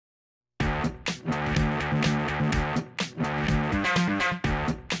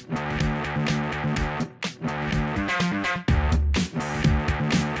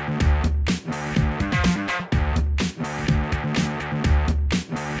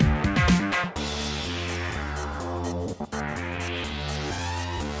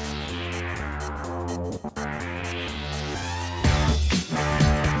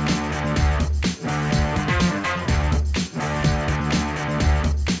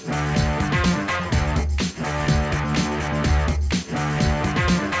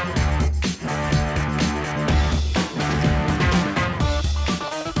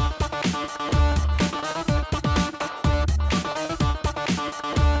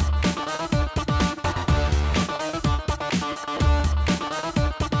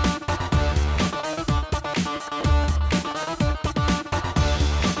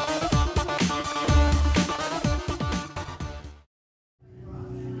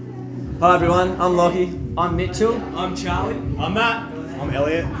Hi everyone, I'm Lockie. I'm Mitchell. I'm Charlie. I'm Matt. I'm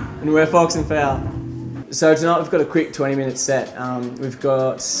Elliot. And we're FOWL. So tonight we've got a quick 20-minute set. We've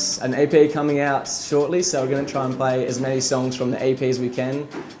got an EP coming out shortly, so we're going to try and play as many songs from the EP as we can.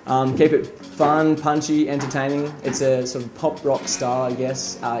 Keep it fun, punchy, entertaining. It's a sort of pop rock style, I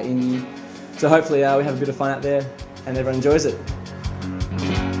guess, indie. So hopefully we have a bit of fun out there and everyone enjoys it.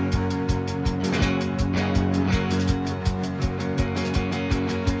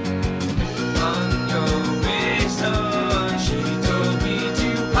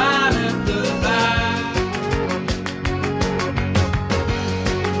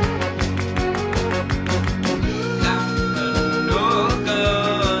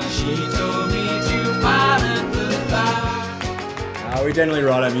 We generally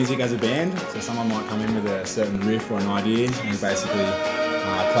write our music as a band, so someone might come in with a certain riff or an idea and we basically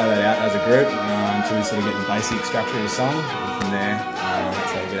play that out as a group until we sort of get the basic structure of the song, and from there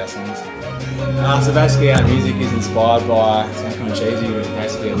that's how we get our songs. So basically our music is inspired by, sounds kind of cheesy, but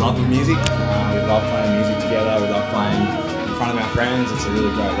basically a love of music. We love playing music together, we love playing in front of our friends. It's a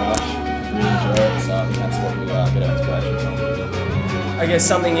really great rush, we really enjoy it, so I think that's what we get our inspiration from. I guess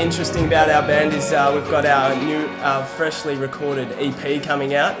something interesting about our band is we've got our new, freshly recorded EP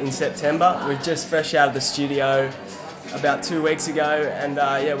coming out in September. We're just fresh out of the studio about 2 weeks ago, and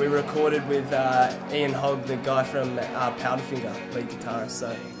yeah, we recorded with Ian Hogg, the guy from Powderfinger, lead guitarist.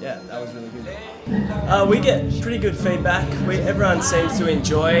 So yeah, that was really good. We get pretty good feedback. Everyone seems to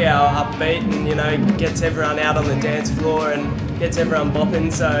enjoy our upbeat, and gets everyone out on the dance floor and gets everyone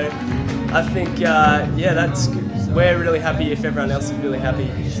bopping. So I think yeah, that's good. We're really happy if everyone else is really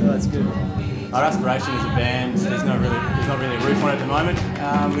happy, so that's good. Our aspiration as a band, there's not really a roof on it at the moment.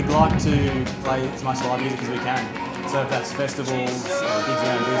 We'd like to play as much live music as we can. So if that's festivals or gigs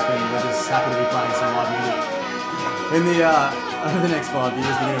around Brisbane, we're just happy to be playing some live music. Over the next 5 years,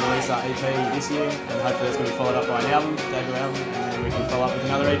 we're going to release our EP this year, and hopefully that's going to be followed up by an album, debut album, and then we can follow up with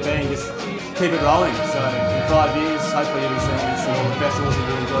another EP and just keep it rolling. So in 5 years, hopefully you'll be seeing us at all the festivals that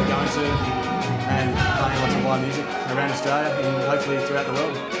you enjoy going to, and playing lots of live music around Australia and hopefully throughout the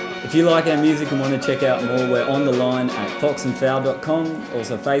world. If you like our music and want to check out more, we're on the line at foxandfowl.com,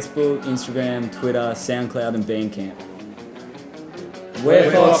 also Facebook, Instagram, Twitter, SoundCloud and Bandcamp.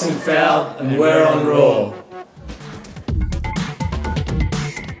 We're FOWL and we're on Raw.